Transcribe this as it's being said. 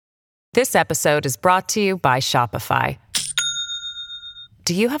This episode is brought to you by Shopify.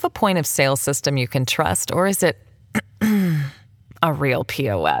 Do you have a point of sale system you can trust, or is it a real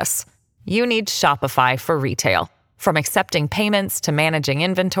POS? You need Shopify for retail. From accepting payments to managing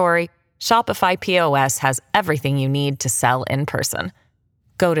inventory, Shopify POS has everything you need to sell in person.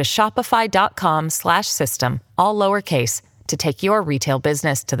 Go to shopify.com/system, all lowercase, to take your retail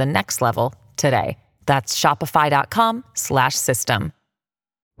business to the next level today. That's shopify.com/system.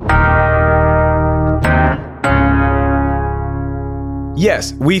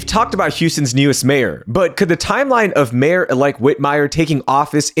 Yes, we've talked about Houston's newest mayor, but could the timeline of Mayor-elect Whitmire taking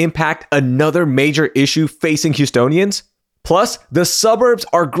office impact another major issue facing Houstonians? Plus, the suburbs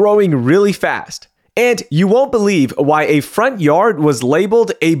are growing really fast, and you won't believe why a front yard was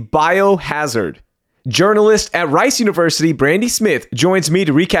labeled a biohazard. Journalist at Rice University, Brandy Smith, joins me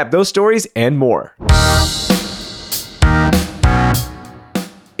to recap those stories and more.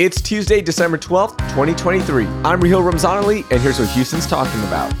 It's Tuesday, December 12th, 2023. I'm Raheel Ramzanali, and here's what Houston's talking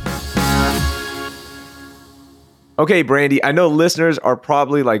about. Okay, Brandy, I know listeners are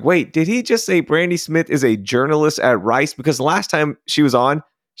probably like, wait, did he just say Brandy Smith is a journalist at Rice? Because the last time she was on,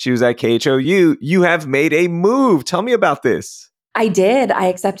 she was at KHOU. You have made a move. Tell me about this. I did. I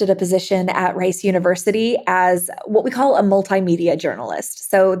accepted a position at Rice University as what we call a multimedia journalist.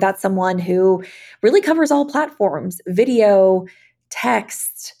 So that's someone who really covers all platforms: video,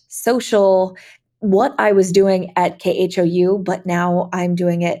 text, social, what I was doing at KHOU, but now I'm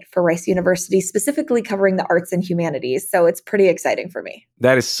doing it for Rice University, specifically covering the arts and humanities. So it's pretty exciting for me.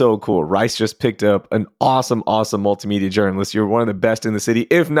 That is so cool. Rice just picked up an awesome multimedia journalist. You're one of the best in the city,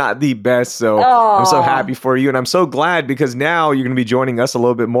 if not the best. So I'm so happy for you. And I'm so glad because now you're going to be joining us a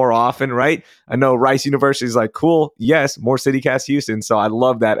little bit more often, right? I know Rice University is like, cool, yes, more CityCast Houston. So I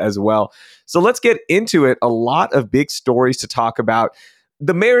love that as well. So let's get into it. A lot of big stories to talk about.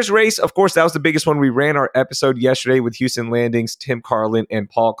 The mayor's race, of course, that was the biggest one. We ran our episode yesterday with Houston Landing's Tim Carlin and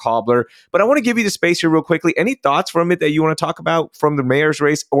Paul Cobbler. But I want to give you the space here real quickly. Any thoughts from it that you want to talk about from the mayor's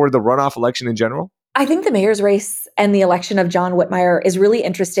race or the runoff election in general? I think the mayor's race and the election of John Whitmire is really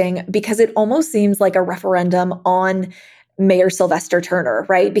interesting because it almost seems like a referendum on Mayor Sylvester Turner,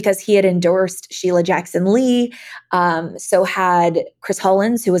 right? Because he had endorsed Sheila Jackson Lee. So had Chris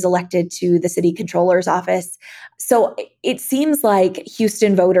Hollins, who was elected to the city controller's office. So it seems like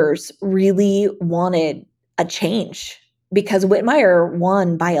Houston voters really wanted a change because Whitmire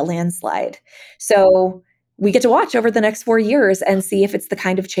won by a landslide. So we get to watch over the next 4 years and see if it's the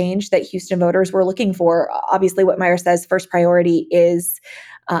kind of change that Houston voters were looking for. Obviously, Whitmire says first priority is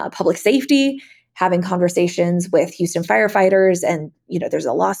public safety, having conversations with Houston firefighters. And, there's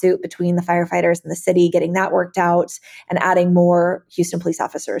a lawsuit between the firefighters and the city, getting that worked out and adding more Houston police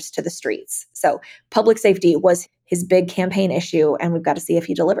officers to the streets. So public safety was his big campaign issue, and we've got to see if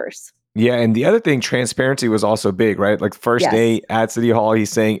he delivers. Yeah, and the other thing, transparency was also big, right? Like first day at City Hall, he's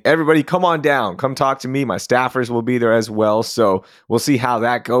saying, everybody come on down, come talk to me. My staffers will be there as well. So we'll see how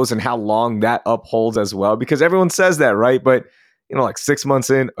that goes and how long that upholds as well, because everyone says that, right? But like 6 months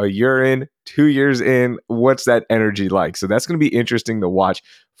in, a year in, 2 years in, what's that energy like? So that's going to be interesting to watch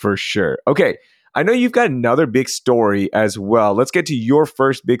for sure. Okay, I know you've got another big story as well. Let's get to your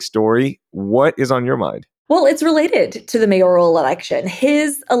first big story. What is on your mind? Well, it's related to the mayoral election.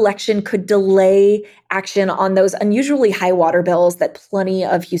 His election could delay action on those unusually high water bills that plenty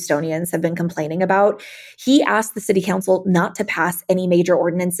of Houstonians have been complaining about. He asked the city council not to pass any major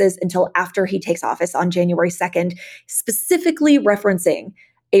ordinances until after he takes office on January 2nd, specifically referencing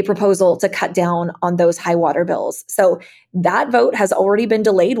a proposal to cut down on those high water bills. So that vote has already been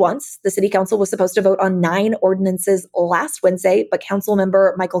delayed once. The city council was supposed to vote on 9 ordinances last Wednesday, but council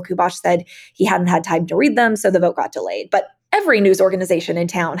member Michael Kubosh said he hadn't had time to read them, so the vote got delayed. But every news organization in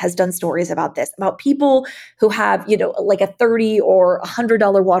town has done stories about this, about people who have, like a $30 or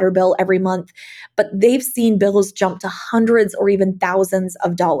 $100 water bill every month, but they've seen bills jump to hundreds or even thousands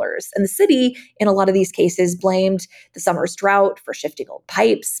of dollars. And the city, in a lot of these cases, blamed the summer's drought for shifting old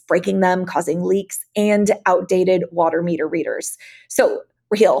pipes, breaking them, causing leaks, and outdated water meter readers. So,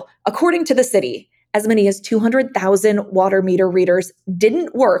 Raheel, according to the city, as many as 200,000 water meter readers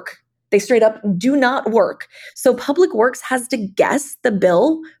didn't work. They straight up do not work. So Public Works has to guess the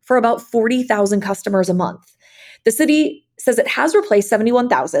bill for about 40,000 customers a month. The city says it has replaced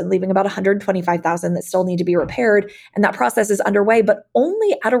 71,000, leaving about 125,000 that still need to be repaired. And that process is underway, but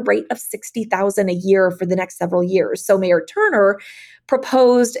only at a rate of 60,000 a year for the next several years. So Mayor Turner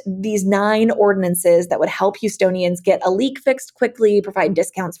proposed these 9 ordinances that would help Houstonians get a leak fixed quickly, provide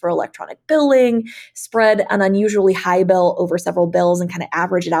discounts for electronic billing, spread an unusually high bill over several bills and kind of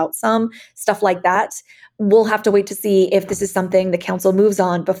average it out some, stuff like that. We'll have to wait to see if this is something the council moves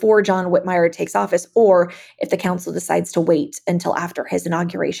on before John Whitmire takes office, or if the council decides to wait until after his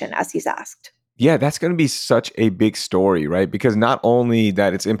inauguration, as he's asked. Yeah, that's going to be such a big story, right? Because not only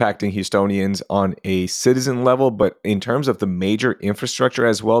that it's impacting Houstonians on a citizen level, but in terms of the major infrastructure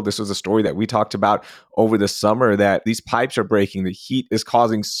as well. This was a story that we talked about over the summer, that these pipes are breaking. The heat is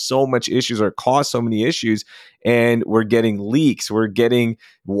causing so much issues, or caused so many issues. And we're getting leaks. We're getting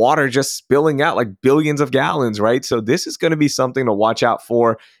water just spilling out like billions of gallons, right? So this is going to be something to watch out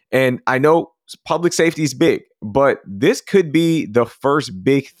for. And I know public safety is big, but this could be the first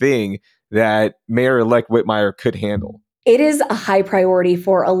big thing that Mayor-elect Whitmire could handle. It is a high priority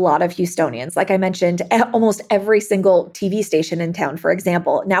for a lot of Houstonians. Like I mentioned, almost every single TV station in town, for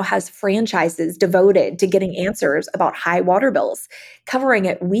example, now has franchises devoted to getting answers about high water bills, covering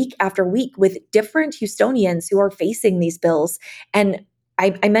it week after week with different Houstonians who are facing these bills. And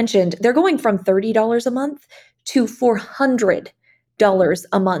I mentioned they're going from $30 a month to $400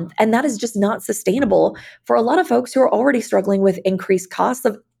 a month. And that is just not sustainable for a lot of folks who are already struggling with increased costs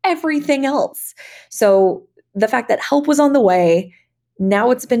of everything else. So the fact that help was on the way,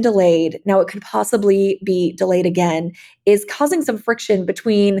 now it's been delayed, now it could possibly be delayed again, is causing some friction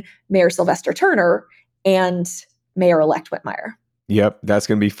between Mayor Sylvester Turner and Mayor-elect Whitmire. Yep, that's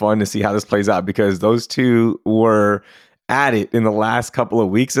going to be fun to see how this plays out, because those two were at it in the last couple of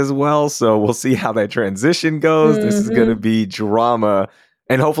weeks as well. So we'll see how that transition goes. This is going to be drama,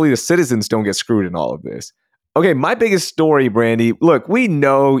 and hopefully the citizens don't get screwed in all of this. Okay, my biggest story, Brandy. Look, we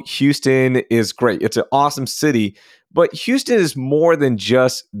know Houston is great. It's an awesome city, but Houston is more than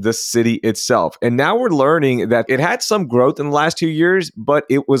just the city itself. And now we're learning that it had some growth in the last 2 years, but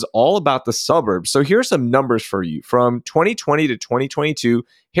it was all about the suburbs. So here's some numbers for you. From 2020 to 2022,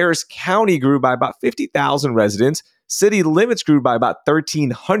 Harris County grew by about 50,000 residents. City limits grew by about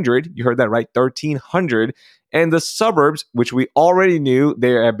 1,300. You heard that right, 1,300. And the suburbs, which we already knew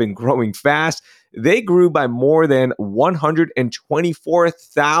they have been growing fast, they grew by more than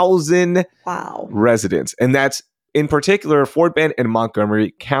 124,000 residents. And that's in particular Fort Bend and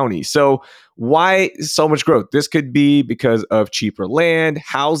Montgomery County. So why so much growth? This could be because of cheaper land,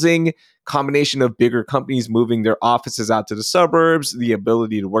 housing, combination of bigger companies moving their offices out to the suburbs, the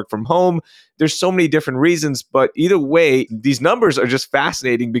ability to work from home. There's so many different reasons, but either way, these numbers are just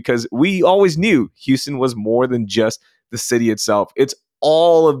fascinating, because we always knew Houston was more than just the city itself. It's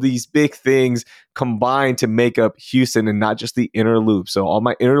all of these big things combined to make up Houston, and not just the inner loop. So all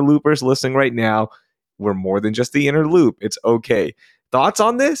my inner loopers listening right now, we're more than just the inner loop. It's okay. Thoughts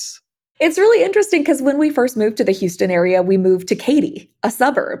on this? It's really interesting because when we first moved to the Houston area, we moved to Katy, a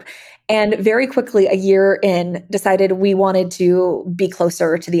suburb, and very quickly, a year in, decided we wanted to be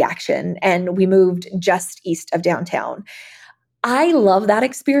closer to the action, and we moved just east of downtown. I love that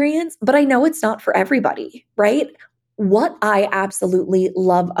experience, but I know it's not for everybody, right? What I absolutely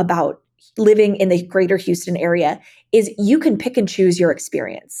love about living in the greater Houston area is you can pick and choose your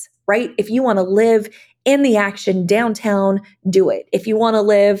experience, right? If you want to live in the action downtown, do it. If you want to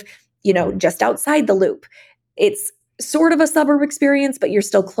live, just outside the loop, it's sort of a suburb experience, but you're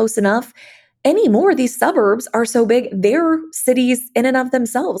still close enough. Anymore, these suburbs are so big, they're cities in and of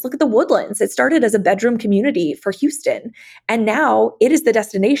themselves. Look at the Woodlands. It started as a bedroom community for Houston, and now it is the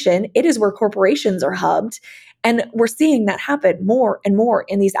destination. It is where corporations are hubbed. And we're seeing that happen more and more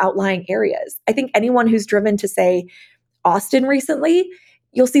in these outlying areas. I think anyone who's driven to, say, Austin recently,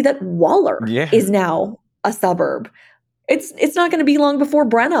 you'll see that Waller is now a suburb. It's not going to be long before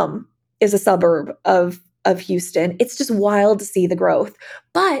Brenham is a suburb of Houston. It's just wild to see the growth.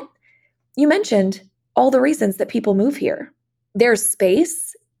 But you mentioned all the reasons that people move here. There's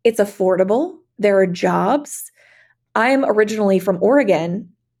space, it's affordable, there are jobs. I'm originally from Oregon,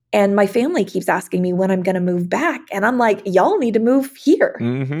 and my family keeps asking me when I'm going to move back. And I'm like, y'all need to move here,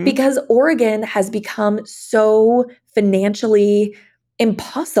 because Oregon has become so financially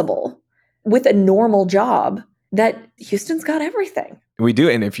impossible with a normal job that Houston's got everything. We do.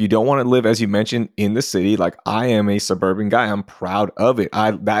 And if you don't want to live, as you mentioned, in the city, like I am a suburban guy, I'm proud of it.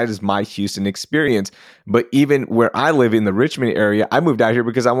 That is my Houston experience. But even where I live in the Richmond area, I moved out here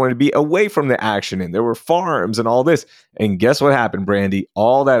because I wanted to be away from the action. And there were farms and all this. And guess what happened, Brandy?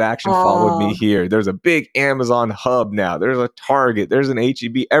 All that action followed me here. There's a big Amazon hub now. There's a Target. There's an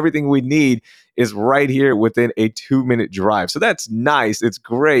H-E-B. Everything we need is right here within a 2-minute drive. So that's nice. It's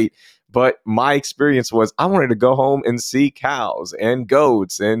great. But my experience was I wanted to go home and see cows and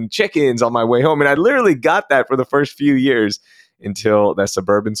goats and chickens on my way home. And I literally got that for the first few years. until that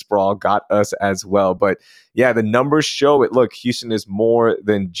suburban sprawl got us as well. But yeah, the numbers show it. Look, Houston is more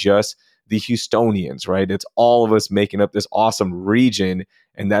than just the Houstonians, right? It's all of us making up this awesome region.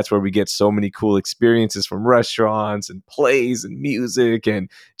 And that's where we get so many cool experiences from restaurants and plays and music and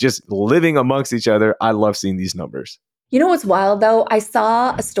just living amongst each other. I love seeing these numbers. You know what's wild though? I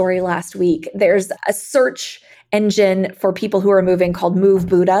saw a story last week. There's a search engine for people who are moving called Move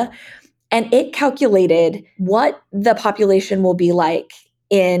Buddha. And it calculated what the population will be like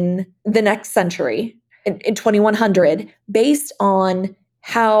in the next century, in 2100, based on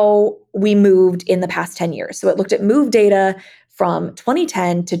how we moved in the past 10 years. So it looked at move data from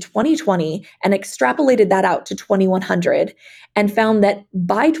 2010 to 2020 and extrapolated that out to 2100 and found that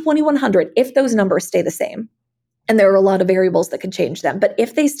by 2100, if those numbers stay the same, and there are a lot of variables that could change them, but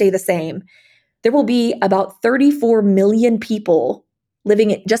if they stay the same, there will be about 34 million people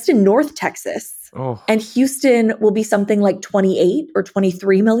living just in North Texas. Oh. And Houston will be something like 28 or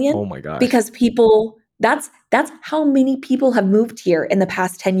 23 million. Oh my gosh. Because that's how many people have moved here in the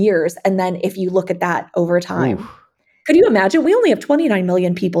past 10 years. And then if you look at that over time, could you imagine? We only have 29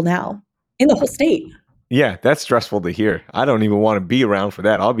 million people now in the whole state. Yeah, that's stressful to hear. I don't even want to be around for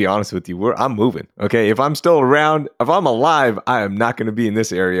that. I'll be honest with you. I'm moving. Okay. If I'm still around, if I'm alive, I am not going to be in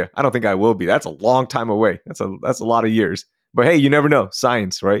this area. I don't think I will be. That's a long time away. That's a lot of years. But hey, you never know.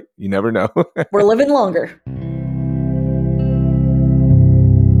 Science, right? You never know. We're living longer.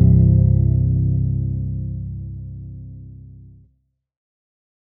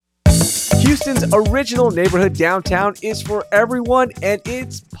 Houston's original neighborhood downtown is for everyone, and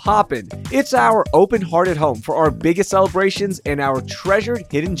it's poppin'. It's our open-hearted home for our biggest celebrations and our treasured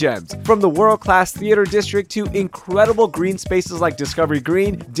hidden gems. From the world-class theater district to incredible green spaces like Discovery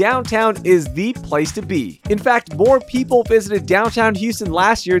Green, downtown is the place to be. In fact, more people visited downtown Houston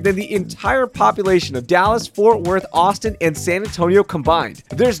last year than the entire population of Dallas, Fort Worth, Austin, and San Antonio combined.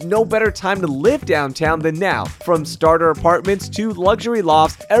 There's no better time to live downtown than now. From starter apartments to luxury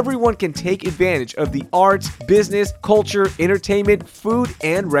lofts, everyone can take advantage of the arts, business, culture, entertainment, food,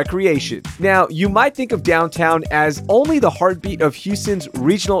 and recreation. Now, you might think of downtown as only the heartbeat of Houston's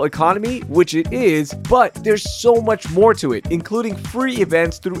regional economy, which it is, but there's so much more to it, including free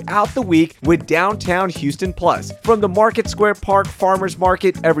events throughout the week with Downtown Houston Plus. From the Market Square Park Farmers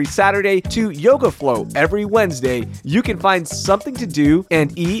Market every Saturday to Yoga Flow every Wednesday, you can find something to do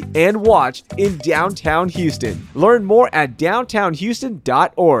and eat and watch in downtown Houston. Learn more at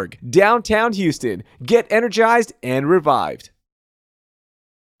downtownhouston.org. Downtown Houston. Get energized and revived.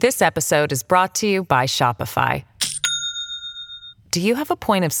 This episode is brought to you by Shopify. Do you have a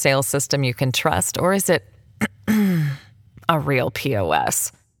point of sale system you can trust, or is it a real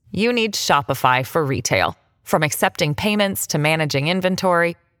POS? You need Shopify for retail. From accepting payments to managing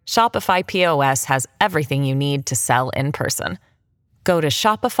inventory, Shopify POS has everything you need to sell in person. Go to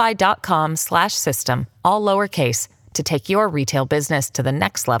shopify.com/system, all lowercase, to take your retail business to the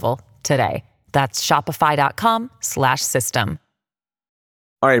next level today. That's shopify.com/system.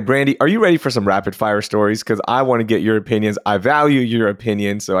 All right, Brandy, are you ready for some rapid fire stories? Because I want to get your opinions. I value your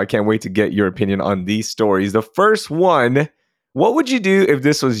opinion, so I can't wait to get your opinion on these stories. The first one, what would you do if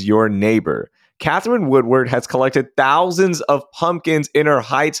this was your neighbor? Catherine Woodward has collected thousands of pumpkins in her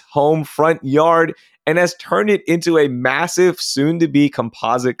Heights home front yard and has turned it into a massive, soon-to-be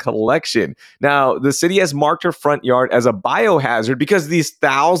composite collection. Now, the city has marked her front yard as a biohazard because these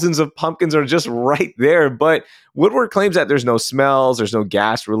thousands of pumpkins are just right there. But Woodward claims that there's no smells, there's no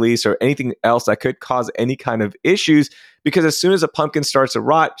gas release, or anything else that could cause any kind of issues, because as soon as a pumpkin starts to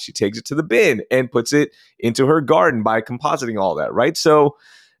rot, she takes it to the bin and puts it into her garden by compositing all that, right? So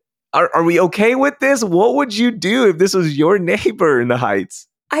are we okay with this? What would you do if this was your neighbor in the Heights?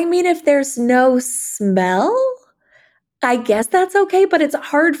 I mean, if there's no smell, I guess that's okay, but it's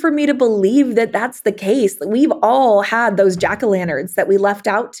hard for me to believe that that's the case. We've all had those jack-o'-lanterns that we left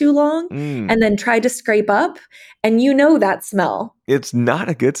out too long and then tried to scrape up, and you know that smell. It's not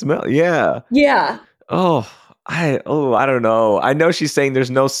a good smell. Yeah. Yeah. I don't know. I know she's saying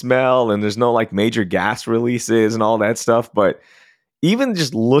there's no smell and there's no like major gas releases and all that stuff, but even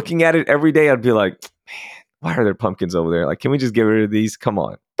just looking at it every day, I'd be like, man, why are there pumpkins over there? Like, can we just get rid of these? Come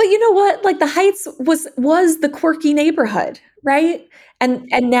on. But you know what? Like the Heights was the quirky neighborhood, right? And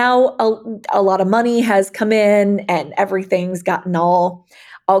now a lot of money has come in and everything's gotten all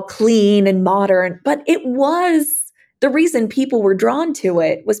clean and modern. But it was the reason people were drawn to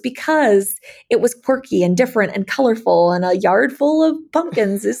it was because it was quirky and different and colorful, and a yard full of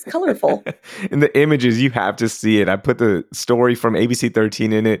pumpkins is colorful. And the images, you have to see it. I put the story from ABC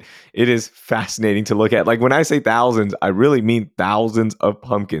 13 in it. It is fascinating to look at. Like when I say thousands, I really mean thousands of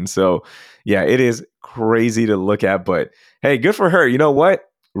pumpkins. So yeah, it is crazy to look at, but hey, good for her. You know what?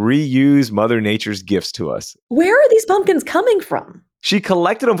 Reuse Mother Nature's gifts to us. Where are these pumpkins coming from? She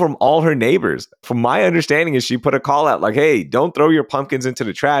collected them from all her neighbors. From my understanding is she put a call out like, hey, don't throw your pumpkins into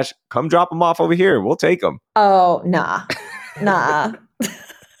the trash. Come drop them off over here. We'll take them. Oh, nah. Nah.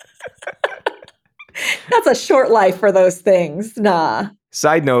 That's a short life for those things. Nah.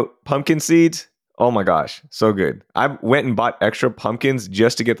 Side note, pumpkin seeds. Oh my gosh, so good. I went and bought extra pumpkins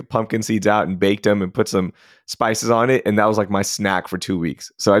just to get the pumpkin seeds out and baked them and put some spices on it. And that was like my snack for 2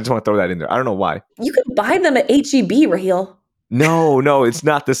 weeks. So I just want to throw that in there. I don't know why. You could buy them at HEB, Raheel. No, it's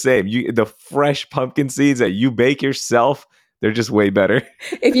not the same. The fresh pumpkin seeds that you bake yourself, they're just way better.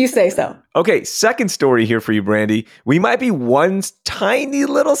 If you say so. Okay, second story here for you, Brandy. We might be one tiny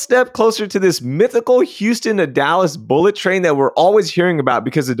little step closer to this mythical Houston to Dallas bullet train that we're always hearing about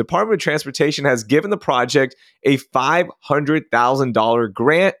because the Department of Transportation has given the project a $500,000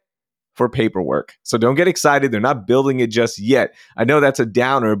 grant for paperwork. So don't get excited. They're not building it just yet. I know that's a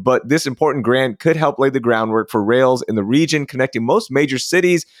downer, but this important grant could help lay the groundwork for rails in the region connecting most major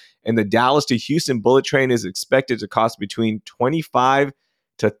cities. And the Dallas to Houston bullet train is expected to cost between $25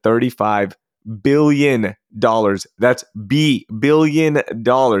 to $35 billion. That's billion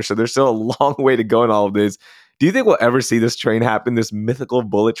dollars. So there's still a long way to go in all of this. Do you think we'll ever see this train happen, this mythical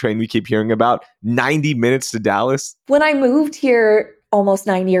bullet train we keep hearing about, 90 minutes to Dallas? When I moved here almost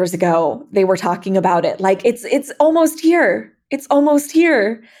 9 years ago, they were talking about it. Like, it's almost here. It's almost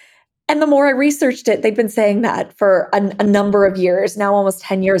here. And the more I researched it, they've been saying that for a number of years, now almost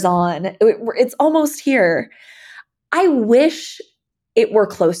 10 years on. It's almost here. I wish it were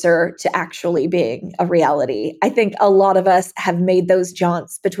closer to actually being a reality. I think a lot of us have made those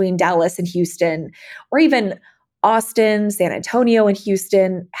jaunts between Dallas and Houston, or even Austin, San Antonio, and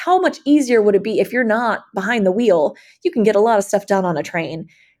Houston. How much easier would it be if you're not behind the wheel? You can get a lot of stuff done on a train.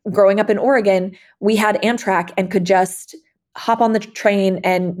 Growing up in Oregon, we had Amtrak and could just hop on the train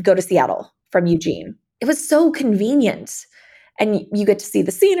and go to Seattle from Eugene. It was so convenient. And you get to see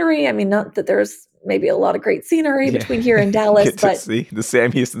the scenery. I mean, not that there's maybe a lot of great scenery between here and Dallas, get to see the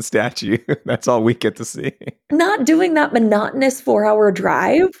Sam Houston statue. That's all we get to see. Not doing that monotonous 4-hour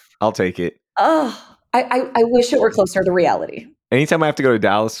drive. I'll take it. Oh, I wish it were closer to reality. Anytime I have to go to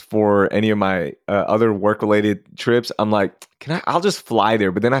Dallas for any of my other work-related trips, I'm like, I'll just fly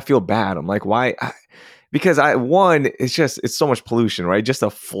there. But then I feel bad. I'm like, why? Because it's so much pollution, right? Just to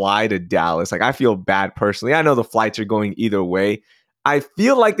fly to Dallas. Like, I feel bad personally. I know the flights are going either way. I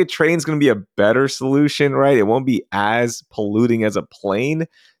feel like the train's going to be a better solution, right? It won't be as polluting as a plane.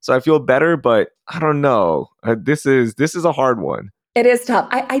 So I feel better, but I don't know. This is a hard one. It is tough.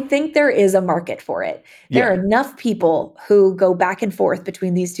 I think there is a market for it. There are enough people who go back and forth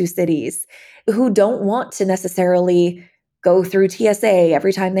between these two cities who don't want to necessarily go through TSA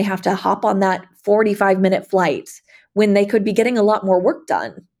every time they have to hop on that 45-minute flight when they could be getting a lot more work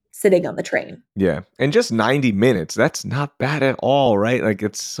done sitting on the train. Yeah. And just 90 minutes, that's not bad at all, right? Like,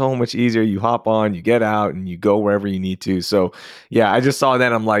 it's so much easier. You hop on, you get out, and you go wherever you need to. So yeah, I just saw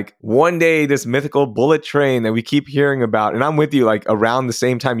that. I'm like, one day this mythical bullet train that we keep hearing about, and I'm with you, like around the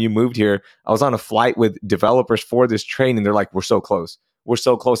same time you moved here, I was on a flight with developers for this train, and they're like, we're so close. We're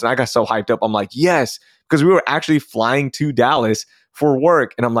so close. And I got so hyped up. I'm like, yes, because we were actually flying to Dallas for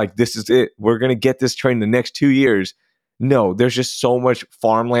work. And I'm like, this is it. We're going to get this train in the next 2 years. No, there's just so much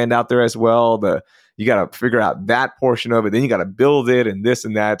farmland out there as well. You got to figure out that portion of it. Then you got to build it and this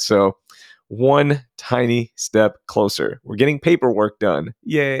and that. So one tiny step closer. We're getting paperwork done.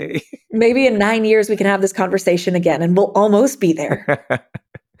 Yay. Maybe in 9 years, we can have this conversation again and we'll almost be there.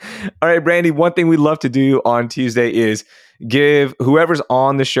 All right, Brandy, one thing we love to do on Tuesday is give whoever's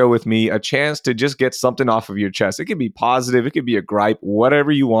on the show with me a chance to just get something off of your chest. It could be positive. It could be a gripe,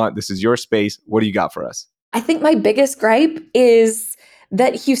 whatever you want. This is your space. What do you got for us? I think my biggest gripe is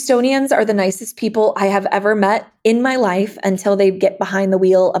that Houstonians are the nicest people I have ever met in my life until they get behind the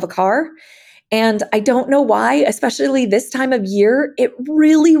wheel of a car. And I don't know why, especially this time of year, it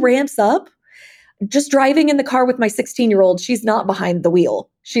really ramps up. Just driving in the car with my 16-year-old, she's not behind the wheel.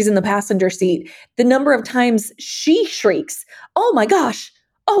 She's in the passenger seat. The number of times she shrieks, "Oh my gosh,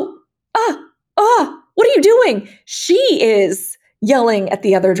 what are you doing?" She is yelling at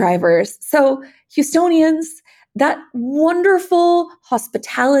the other drivers. So Houstonians, that wonderful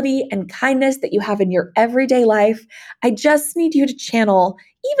hospitality and kindness that you have in your everyday life, I just need you to channel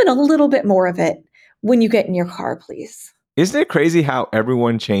even a little bit more of it when you get in your car, please. Isn't it crazy how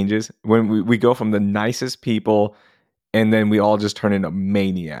everyone changes when we go from the nicest people and then we all just turn into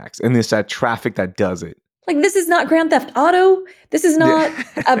maniacs? And it's that traffic that does it. Like, this is not Grand Theft Auto. This is not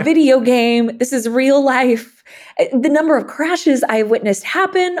a video game. This is real life. The number of crashes I've witnessed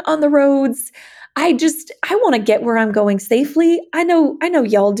happen on the roads. I want to get where I'm going safely. I know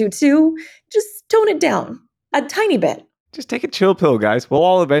y'all do too. Just tone it down a tiny bit. Just take a chill pill, guys. We'll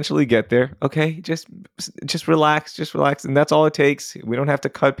all eventually get there. Okay, just relax, and that's all it takes. We don't have to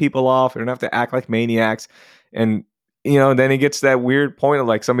cut people off. We don't have to act like maniacs. And then it gets to that weird point of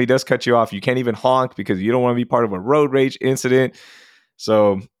like somebody does cut you off, you can't even honk because you don't want to be part of a road rage incident.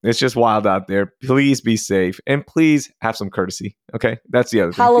 So it's just wild out there. Please be safe and please have some courtesy. Okay, that's the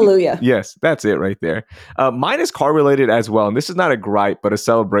other thing. Hallelujah. Yes, that's it right there. Mine is car related as well, and this is not a gripe but a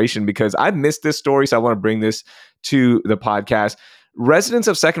celebration because I missed this story, so I want to bring this to the podcast. Residents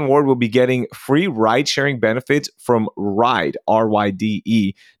of Second Ward will be getting free ride-sharing benefits from Ryde,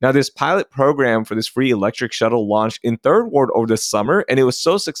 R-Y-D-E. Now, this pilot program for this free electric shuttle launched in Third Ward over the summer, and it was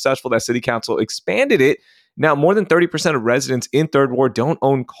so successful that City Council expanded it. Now, more than 30% of residents in Third Ward don't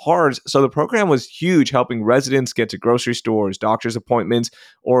own cars, so the program was huge, helping residents get to grocery stores, doctor's appointments,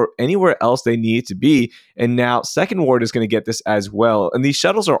 or anywhere else they need to be. And now Second Ward is going to get this as well. And these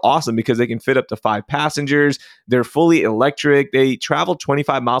shuttles are awesome because they can fit up to 5 passengers. They're fully electric. They travel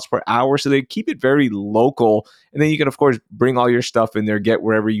 25 miles per hour, so they keep it very local. And then you can, of course, bring all your stuff in there, get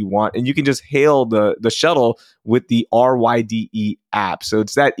wherever you want, and you can just hail the shuttle with the RYDE app. So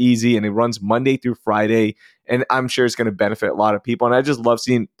it's that easy, and it runs Monday through Friday, and I'm sure it's going to benefit a lot of people. And I just love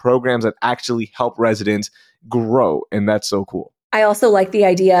seeing programs that actually help residents grow, and that's so cool. I also like the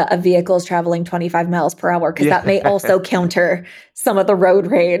idea of vehicles traveling 25 miles per hour because that may also counter some of the road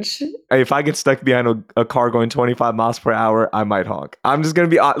rage. If I get stuck behind a car going 25 miles per hour, I might honk. I'm just going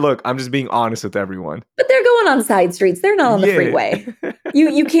to be, I'm just being honest with everyone. But they're going on side streets. They're not on the freeway.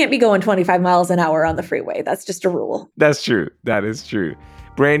 You can't be going 25 miles an hour on the freeway. That's just a rule. That's true. That is true.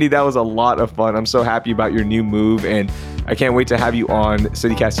 Brandy, that was a lot of fun. I'm so happy about your new move, and I can't wait to have you on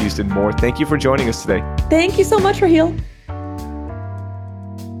CityCast Houston more. Thank you for joining us today. Thank you so much, Raheel.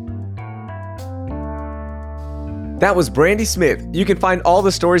 That was Brandy Smith. You can find all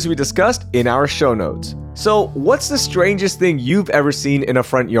the stories we discussed in our show notes. So, what's the strangest thing you've ever seen in a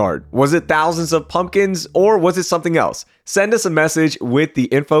front yard? Was it thousands of pumpkins, or was it something else? Send us a message with the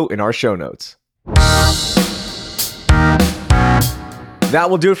info in our show notes. That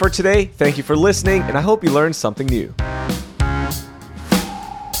will do it for today. Thank you for listening, and I hope you learned something new.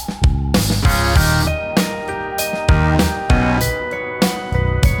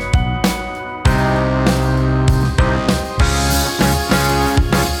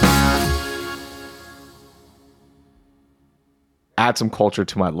 Add some culture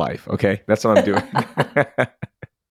to my life, okay? That's what I'm doing.